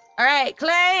 All right,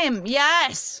 claim.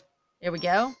 Yes. Here we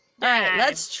go. All right,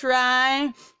 let's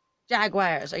try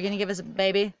jaguars. Are you gonna give us a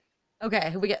baby?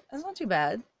 Okay, who we get? That's not too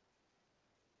bad.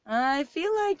 I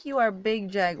feel like you are big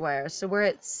jaguars, so we're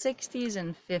at 60s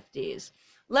and 50s.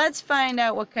 Let's find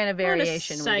out what kind of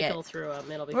variation we get. Cycle through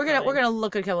them. It'll be We're gonna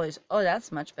look at a couple of these. Oh,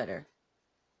 that's much better.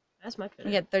 That's much better.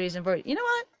 We get 30s and 40s. You know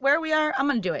what? Where we are, I'm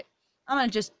gonna do it. I'm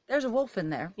gonna just. There's a wolf in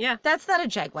there. Yeah. That's not a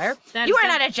jaguar. You are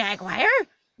not a jaguar.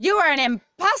 You are an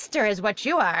imposter, is what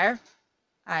you are.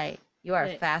 You are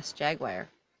a fast jaguar.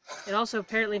 It also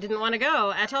apparently didn't want to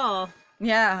go at all.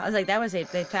 Yeah, I was like, that was a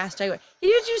fast jaguar.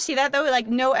 Did you see that though? Like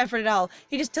no effort at all.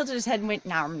 He just tilted his head and went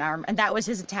narm narm, and that was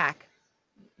his attack.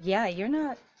 Yeah, you're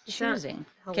not choosing.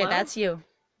 Okay, that's you.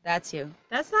 That's you.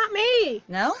 That's not me.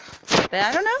 No? But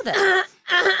I don't know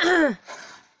that.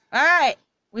 All right,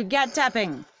 we've got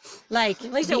tapping. Like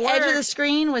at least the it edge of the worked.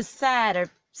 screen was sad or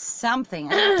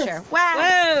something. I'm not sure.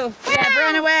 Wow. Whoa. Yeah,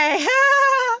 run away.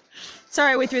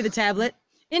 Sorry, we threw the tablet.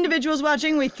 Individuals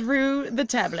watching, we threw the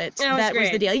tablet. That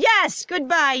was the deal. Yes!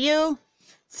 Goodbye, you!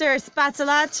 Sir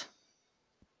Spatsalot.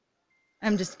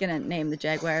 I'm just gonna name the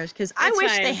jaguars, because I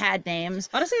wish they had names.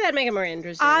 Honestly, that'd make it more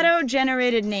interesting.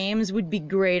 Auto-generated names would be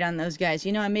great on those guys.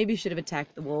 You know, I maybe should have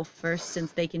attacked the wolf first,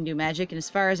 since they can do magic, and as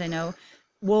far as I know,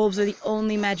 wolves are the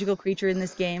only magical creature in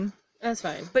this game. That's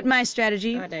fine. But my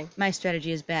strategy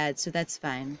is bad, so that's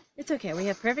fine. It's okay. We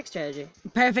have perfect strategy.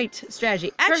 Perfect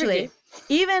strategy. Actually,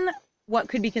 even what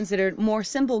could be considered more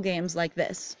simple games like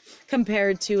this,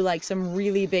 compared to like some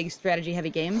really big strategy heavy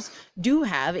games, do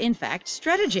have, in fact,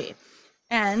 strategy.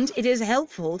 And it is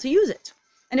helpful to use it.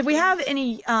 And if we have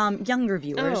any younger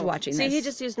viewers watching this... See, he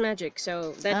just used magic,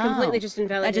 so that completely just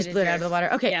invalidated I just blew it out of the water.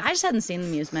 Okay, I just hadn't seen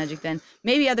them use magic then.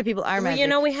 Maybe other people are magic. You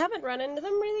know, we haven't run into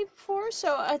them really before,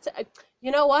 so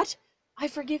you know what? I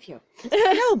forgive you.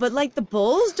 No, but like the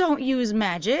bulls don't use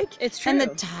magic. It's true. And the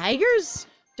tigers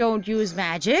don't use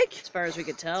magic. As far as we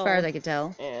could tell. As far as I could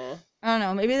tell. Yeah. I don't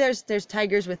know. Maybe there's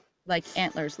tigers with like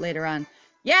antlers later on.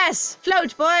 Yes,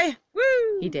 float, boy.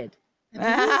 Woo! He did. He did.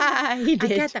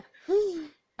 I got that.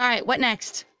 All right, what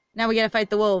next? Now we gotta fight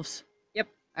the wolves. Yep.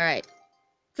 All right.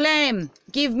 Claim.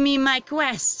 Give me my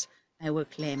quest. I will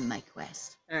claim my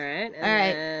quest. All right. All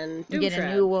right. You get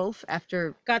a new wolf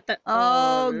after. Got the.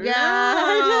 Oh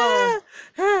God.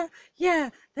 No. Yeah,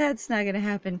 that's not gonna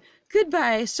happen.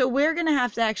 Goodbye. So we're gonna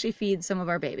have to actually feed some of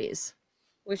our babies.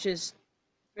 Which is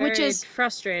very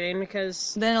frustrating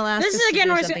because then it'll ask this us is again to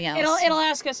do where something else. it'll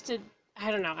ask us to. I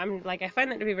don't know. I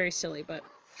find that to be very silly, but.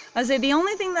 I say the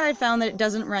only thing that I found that it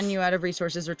doesn't run you out of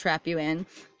resources or trap you in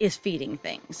is feeding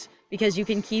things, because you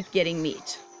can keep getting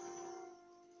meat.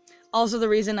 Also, the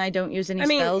reason I don't use any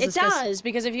spells is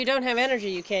because if you don't have energy,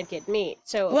 you can't get meat.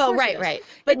 So well, right.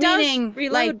 But it meaning does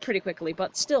reload pretty quickly,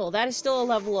 but still, that is still a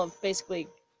level of basically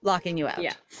locking you out.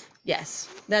 Yeah. Yes,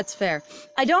 that's fair.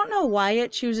 I don't know why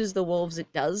it chooses the wolves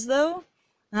it does though.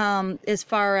 As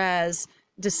far as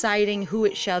deciding who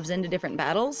it shoves into different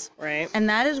battles. Right. And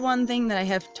that is one thing that I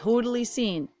have totally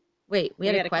seen. Wait, we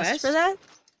had a quest for that?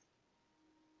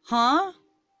 Huh?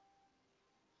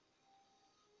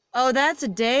 Oh, that's a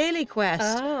daily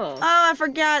quest. Oh. Oh, I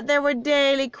forgot there were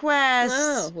daily quests.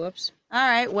 Oh, whoops. All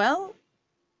right, well,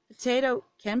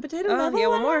 can potato level? Yeah,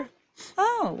 one more.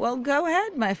 Oh, well, go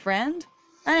ahead, my friend.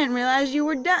 I didn't realize you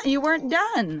were done. You weren't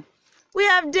done. We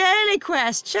have daily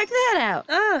quests. Check that out.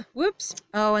 Ah, whoops.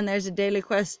 Oh, and there's a daily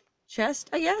quest chest,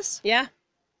 I guess. Yeah.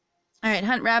 All right,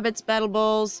 hunt rabbits, battle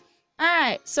bulls. All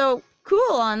right, so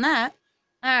cool on that.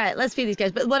 All right, let's feed these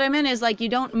guys. But what I meant is, like, you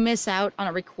don't miss out on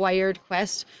a required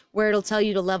quest where it'll tell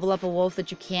you to level up a wolf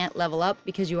that you can't level up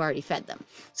because you already fed them.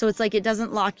 So it's like it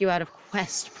doesn't lock you out of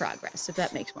quest progress, if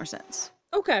that makes more sense.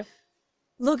 Okay.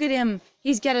 Look at him.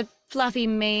 He's got a fluffy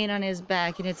mane on his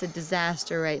back, and it's a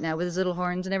disaster right now with his little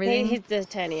horns and everything. He's the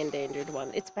tiny endangered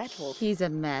one. It's Batwolf. He's a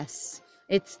mess.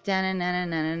 It's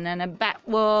na-na-na-na-na-na-na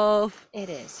Batwolf. It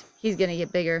is. He's gonna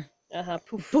get bigger. Uh-huh.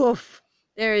 Poof. Poof.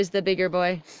 There is the bigger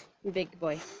boy. Big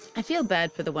boy. I feel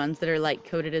bad for the ones that are like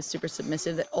coded as super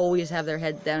submissive that always have their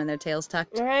heads down and their tails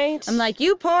tucked. Right. I'm like,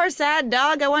 you poor sad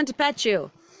dog, I want to pet you.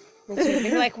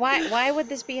 You're like, why would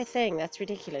this be a thing? That's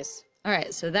ridiculous. All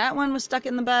right, so that one was stuck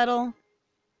in the battle.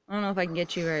 I don't know if I can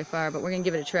get you very far, but we're gonna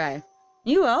give it a try.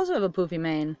 You also have a poofy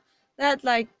mane. That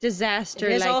like disaster.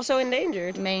 He's like, also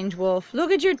endangered. Mange wolf.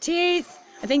 Look at your teeth.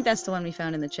 I think that's the one we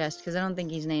found in the chest because I don't think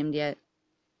he's named yet.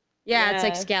 Yeah, it's Yeah.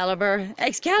 Excalibur.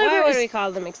 Excalibur Why would is... we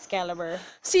call them Excalibur?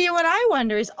 See, what I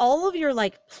wonder is all of your,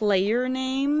 like, player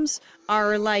names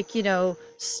are, like, you know,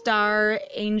 Star,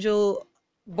 Angel,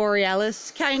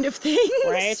 Borealis kind of things.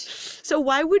 Right. So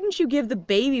why wouldn't you give the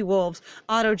baby wolves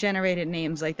auto-generated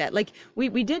names like that? Like,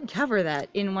 we did cover that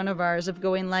in one of ours of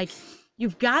going, like,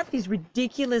 you've got these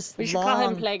ridiculous We should long... call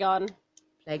him Plagon.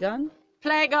 Plagon?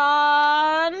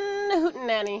 Plagon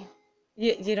Hootenanny.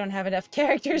 You don't have enough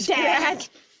characters for Dang. that.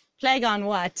 Plagon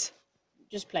what?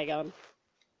 Just Plagon.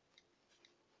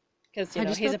 Because, How do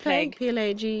you he's spell a plague.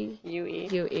 P-L-A-G. U-E.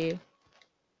 U-E.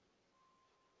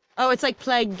 Oh, it's like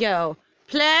Plague Go.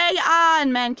 Plague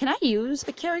on, man. Can I use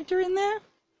a character in there?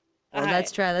 Oh,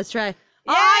 let's try.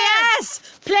 Oh,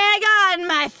 yes! Plague on,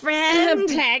 my friend!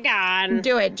 Plagon.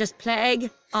 Do it. Just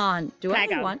plague on. Do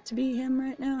Plague I on. want to be him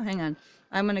right now? Hang on.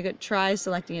 I'm going to try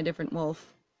selecting a different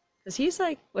wolf. Because he's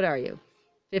like, what are you?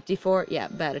 54? Yeah,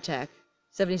 bad attack.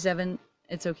 77?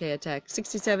 It's okay attack.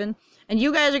 67? And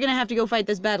you guys are going to have to go fight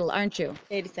this battle, aren't you?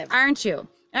 87. Aren't you?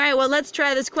 All right, well, let's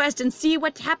try this quest and see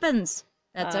what happens.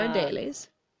 That's our dailies.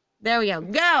 There we go.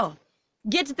 Go!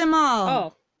 Get them all.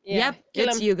 Oh, yeah. Yep, Kill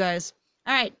it's 'em. you guys.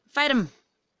 All right, fight them.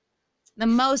 The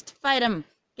most fight them.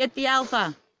 Get the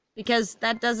alpha. Because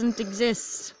that doesn't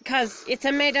exist. Because it's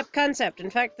a made-up concept. In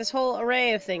fact, this whole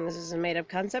array of things is a made-up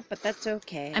concept, but that's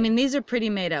okay. I mean, these are pretty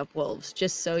made-up wolves,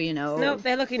 just so you know. Nope,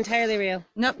 they look entirely real.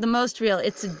 Nope, the most real.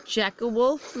 It's a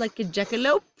jackal-wolf, like a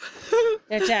jackalope.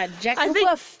 It's a I jackal think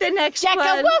wolf. the next one...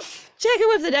 Jackal-wolf!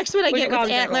 Jackal-wolf. The next one I We get should call with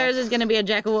him Jackal-wolf. antlers is going to be a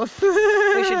jackal-wolf.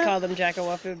 We should call them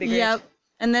jackal-wolf. It would be great. Yep.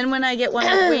 And then when I get one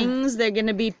with wings, they're going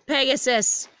to be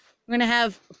Pegasus. I'm going to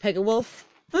have a Pegawolf.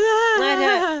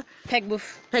 Pegwoof.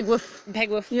 Pegwolf.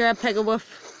 Pegwoof. You're a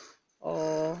Pegawolf.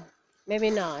 Oh, maybe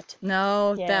not.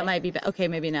 No, Yeah. that might be bad. Okay,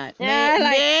 maybe not. Yeah, I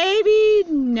like- Maybe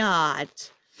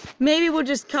not. Maybe we'll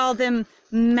just call them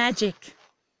Magic.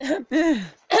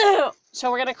 So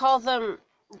we're gonna call them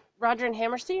Roger and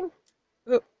Hammerstein?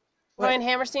 What? Ryan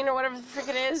Hammerstein or whatever the frick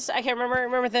it is. I can't remember.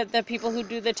 Remember the people who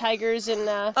do the tigers and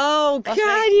Oh, Las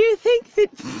God, Vegas. you think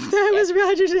that was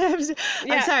Roger Dempsey?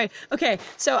 Yeah. I'm sorry. Okay,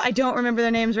 so I don't remember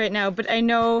their names right now, but I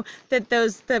know that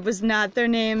that was not their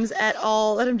names at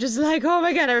all. And I'm just like, oh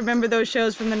my God, I remember those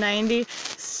shows from the 90s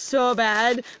so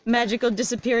bad. Magical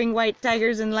disappearing white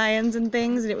tigers and lions and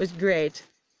things, and it was great.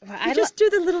 You just do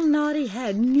the little naughty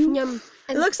head. Yum.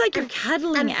 It looks like you're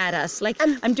cuddling at us, like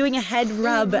I'm doing a head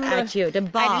rub at you to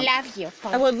bonk. I love you.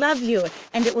 I will love you,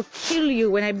 and it will kill you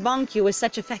when I bonk you with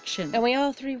such affection. and we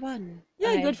all three won. Yeah,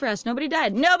 Okay. good for us. Nobody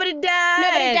died. Nobody died.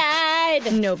 Nobody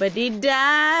died. Nobody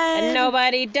died. And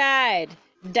nobody died.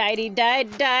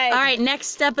 Died. All right, next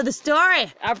step of the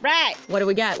story. All right. What do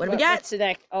we got? What do we got? What's the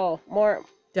next? Oh, more.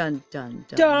 Dun dun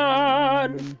dun.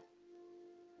 Done.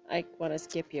 I want to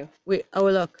skip you. Oh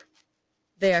look,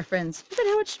 they are friends. Look at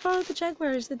how much smaller the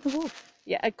jaguar is than the wolf.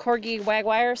 Yeah, corgi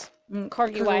wagwires.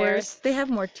 Corgi wires. They have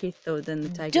more teeth though than the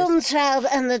tigers. Doomchild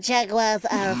and the Jaguars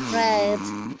are afraid,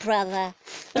 brother.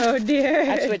 Oh dear.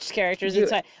 I switched characters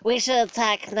inside. We should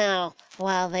attack now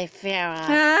while they fear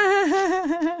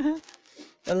us.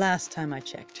 The last time I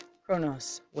checked,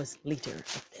 Kronos was leader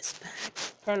of this pack.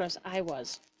 Kronos, I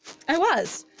was. I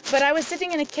was, but I was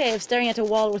sitting in a cave staring at a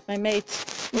wall with my mate.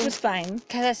 It was fine.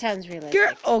 God, that sounds realistic.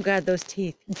 Grr. Oh God, those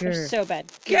teeth. They're Grr. so bad.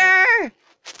 Grr.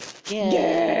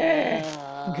 Yeah.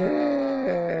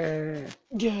 Grr.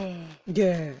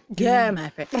 Grr. Grr, my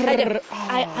friend.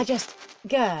 I just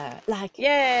grr, like,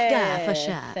 Yeah. Yeah, for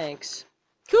sure. Thanks.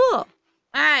 cool.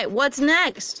 All right, what's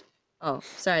next? Oh,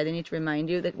 sorry, they need to remind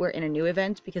you that we're in a new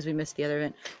event because we missed the other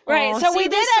event. Right, Oh, so see, we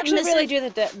did this actually really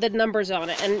missive- do the numbers on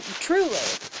it, and truly,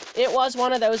 it was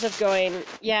one of those of going,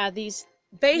 yeah, these.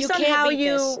 Based You on can't how beat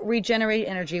you this. regenerate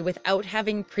energy without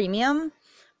having premium,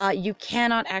 you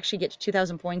cannot actually get to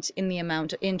 2,000 points in the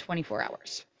amount in 24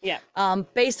 hours. Yeah.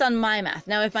 Based on my math.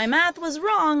 Now, if my math was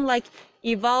wrong, like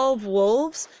evolve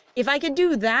wolves, if I could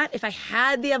do that, if I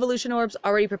had the evolution orbs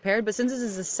already prepared, but since this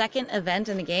is the second event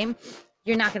in the game,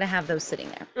 you're not going to have those sitting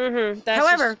there. Mm-hmm.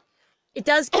 However, it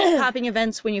does keep popping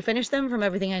events when you finish them from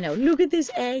everything I know. Look at this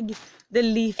egg, the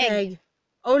leaf egg.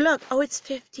 Oh, look. Oh, it's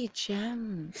 50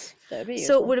 gems.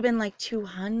 So it would have been like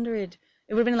 200.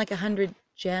 It would have been like 100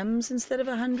 gems instead of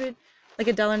 100. Like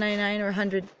 $1.99 or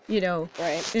 100, you know.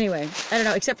 Right. Anyway, I don't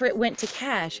know, except for it went to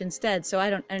cash instead, so I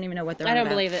don't even know what they're I on don't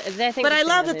about. believe it. I think But it's I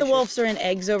love the that the issue. wolves are in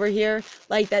eggs over here.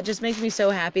 Like, that just makes me so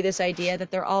happy, this idea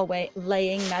that they're all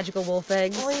laying magical wolf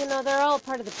eggs. Well, you know, they're all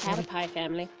part of the platypi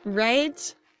family.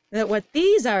 Right? That what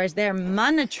these are is they're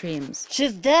monotremes.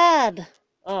 She's dead.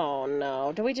 Oh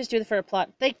no! Do we just do the for a plot?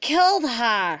 They killed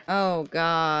her. Oh,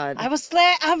 God. I will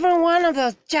slay every one of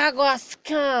those Jaguar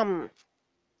scum.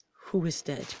 Who is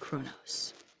dead,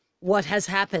 Kronos? What has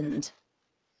happened?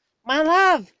 My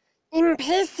love, in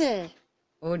pieces.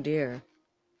 Oh dear.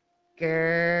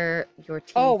 Grr, your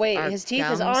teeth. Oh, wait, are his teeth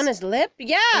is gums. on his lip?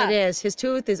 Yeah! It is. His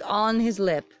tooth is on his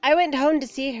lip. I went home to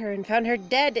see her and found her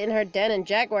dead in her den and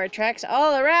jaguar tracks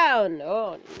all around.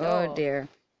 Oh, no. Oh dear.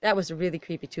 That was a really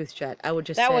creepy tooth shot. I would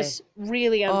just That say. was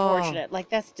really unfortunate. Like,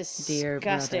 that's Dear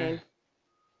disgusting. brother.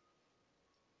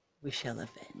 We shall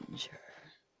avenge her.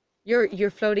 Your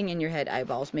floating in your head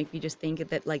eyeballs make me just think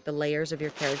that like the layers of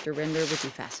your character render would be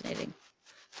fascinating.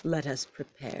 Let us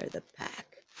prepare the pack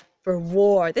for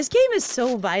war. This game is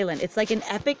so violent. It's like an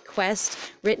epic quest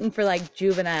written for like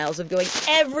juveniles of going,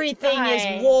 everything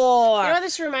is war. You know what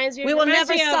this reminds me of? We will Reminds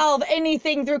never me of- solve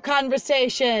anything through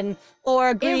conversation or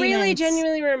It agreement. really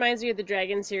genuinely reminds me of the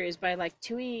Dragon series by like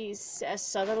Tui S.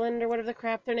 Sutherland or whatever the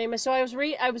crap their name is. So I was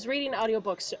reading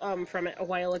audiobooks from it a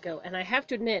while ago, and I have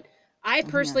to admit, I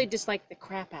personally disliked the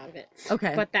crap out of it.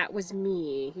 Okay. But that was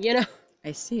me, you know?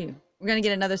 I see. We're gonna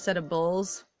get another set of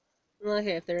bowls.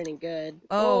 Okay, if they're any good.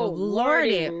 Oh,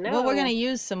 lordy. no. Well, we're gonna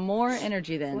use some more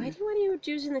energy then. Why do you want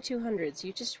to use in the 200s?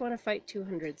 You just want to fight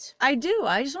 200s. I do.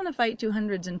 I just want to fight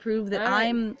 200s and prove that All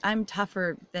right. I'm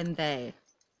tougher than they.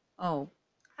 Oh,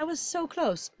 I was so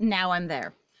close. Now I'm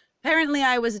there. Apparently,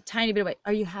 I was a tiny bit away.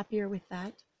 Are you happier with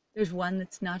that? There's one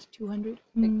that's not 200.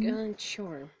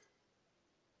 Sure.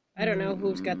 I don't know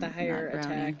who's got the higher not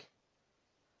brownie. attack.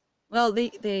 Well,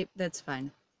 that's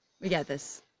fine. We got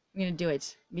this. We're gonna do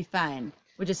it. Be fine.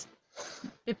 We'll just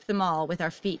bip them all with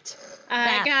our feet. I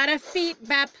Bap. got a feet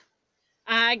bap.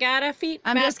 I got a feet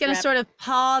I'm bap, just gonna bap. sort of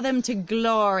paw them to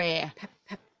glory.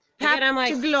 Pap Again, I'm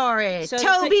like, to glory. so the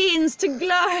Toe thing- beans to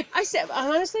glory. I said,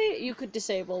 honestly, you could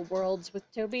disable worlds with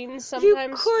toe beans You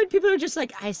sometimes. could. People are just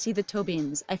like, I see the toe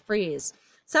beans. I freeze.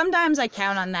 Sometimes I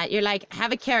count on that. You're like,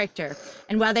 have a character.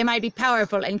 And while they might be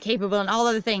powerful and capable and all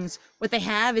other things, what they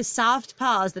have is soft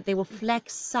paws that they will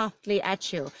flex softly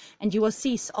at you. And you will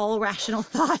cease all rational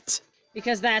thought.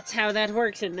 Because that's how that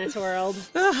works in this world.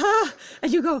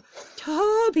 And you go,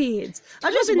 toe beans.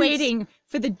 I'm just beans. waiting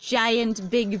for the giant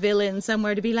big villain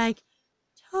somewhere to be like,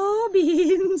 toe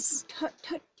beans.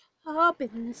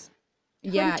 Toppins.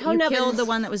 Yeah, toe you nubbins. killed the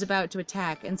one that was about to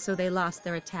attack, and so they lost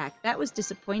their attack. That was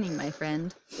disappointing, my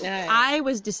friend. Yeah. I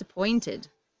was disappointed,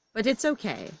 but it's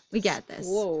okay. We got this.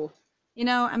 Whoa. You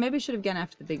know, I maybe should have gone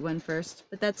after the big one first,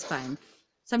 but that's fine.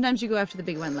 Sometimes you go after the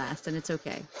big one last, and it's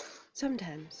okay.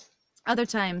 Sometimes. Other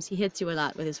times, he hits you a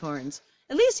lot with his horns.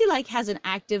 At least he, like, has an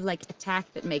active, like,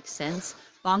 attack that makes sense.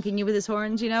 Bonking you with his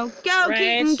horns, you know? Go, Right.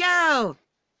 Keaton, go!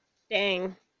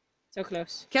 Dang. So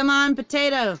close. Come on,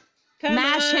 potato. Come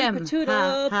Mash on, him. Patoodle,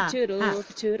 Ha, ha, patoodle, ha.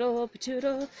 patoodle,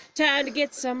 patoodle. Time to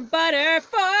get some butter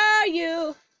for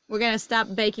you. We're gonna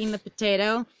stop baking the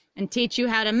potato and teach you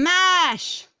how to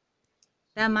mash.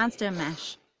 The monster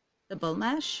mash. The bull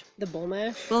mash? The bull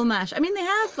mash. Bull mash. I mean, they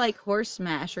have like horse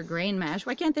mash or grain mash.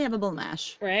 Why can't they have a bull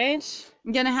mash? Right?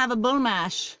 I'm gonna have a bull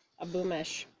mash. A bull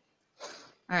mash.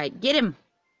 All right, get him.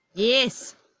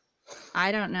 Yes.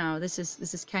 I don't know. This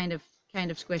is kind of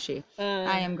squishy.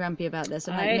 I am grumpy about this.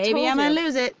 I'm like, I maybe told I'm gonna you.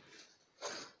 lose it.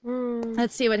 Mm.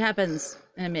 Let's see what happens.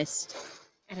 And I missed.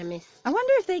 And I missed. I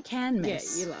wonder if they can Yeah,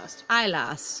 miss. you lost. I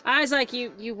lost. I was like,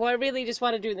 you really just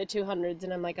want to do the 200s,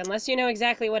 and I'm like, unless you know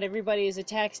exactly what everybody's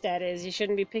attack stat is, you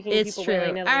shouldn't be picking It's people true. All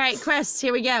willy-nilly. right, quests.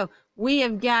 Here we go. We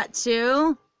have got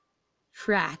to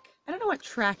track. I don't know what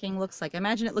tracking looks like. I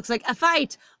imagine it looks like a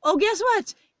fight. Oh, guess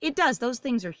what? It does. Those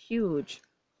things are huge.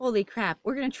 Holy crap.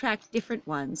 We're going to track different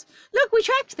ones. Look, we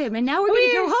tracked them, and now we're going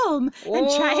to go home and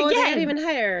try Whoa, they again. got even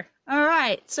higher. All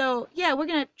right. So, yeah, we're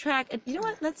going to track. You know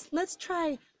what? Let's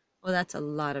try. Oh, that's a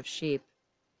lot of sheep.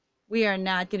 We are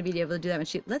not going to be able to do that much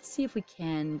sheep. Let's see if we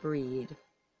can breed.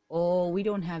 Oh, we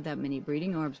don't have that many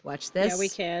breeding orbs. Watch this. Yeah, we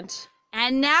can't.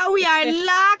 And now we are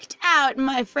locked out,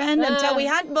 my friend, until we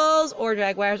Ah. hunt bulls or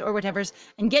jaguars or whatevers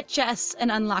and get chests and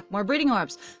unlock more breeding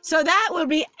orbs. So that will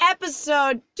be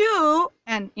episode 2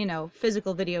 and, you know,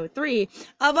 physical video 3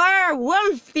 of our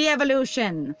Wolf the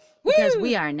Evolution. Because Woo!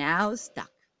 we are now stuck.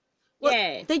 Well,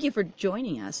 Yay. thank you for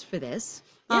joining us for this.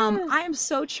 Yeah. I am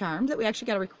so charmed that we actually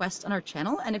got a request on our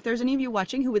channel, and if there's any of you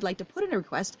watching who would like to put in a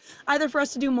request, either for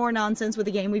us to do more nonsense with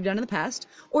a game we've done in the past,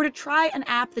 or to try an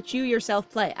app that you yourself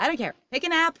play. I don't care. Pick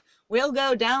an app, we'll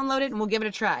go download it, and we'll give it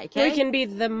a try, okay? We can be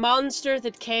the monster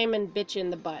that came and bit you in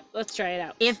the butt. Let's try it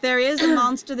out. If there is a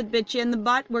monster that bit you in the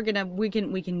butt, we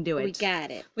can do it. We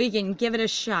got it. We can give it a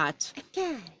shot.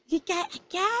 God. I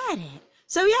got it.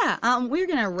 So yeah, we're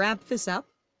gonna wrap this up.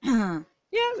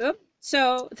 Yeah.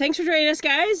 So, thanks for joining us,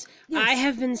 guys. Yes. I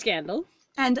have been Scandal.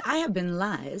 And I have been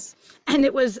Liz, and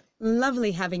it was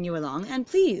lovely having you along. And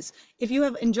please, if you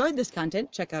have enjoyed this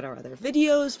content, check out our other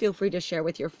videos. Feel free to share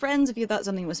with your friends if you thought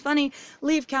something was funny.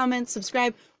 Leave comments,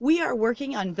 subscribe. We are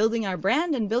working on building our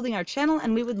brand and building our channel,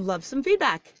 and we would love some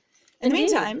feedback. In the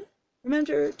Indeed. meantime,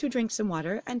 remember to drink some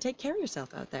water and take care of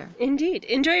yourself out there. Indeed.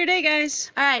 Enjoy your day,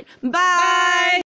 guys. All right, bye!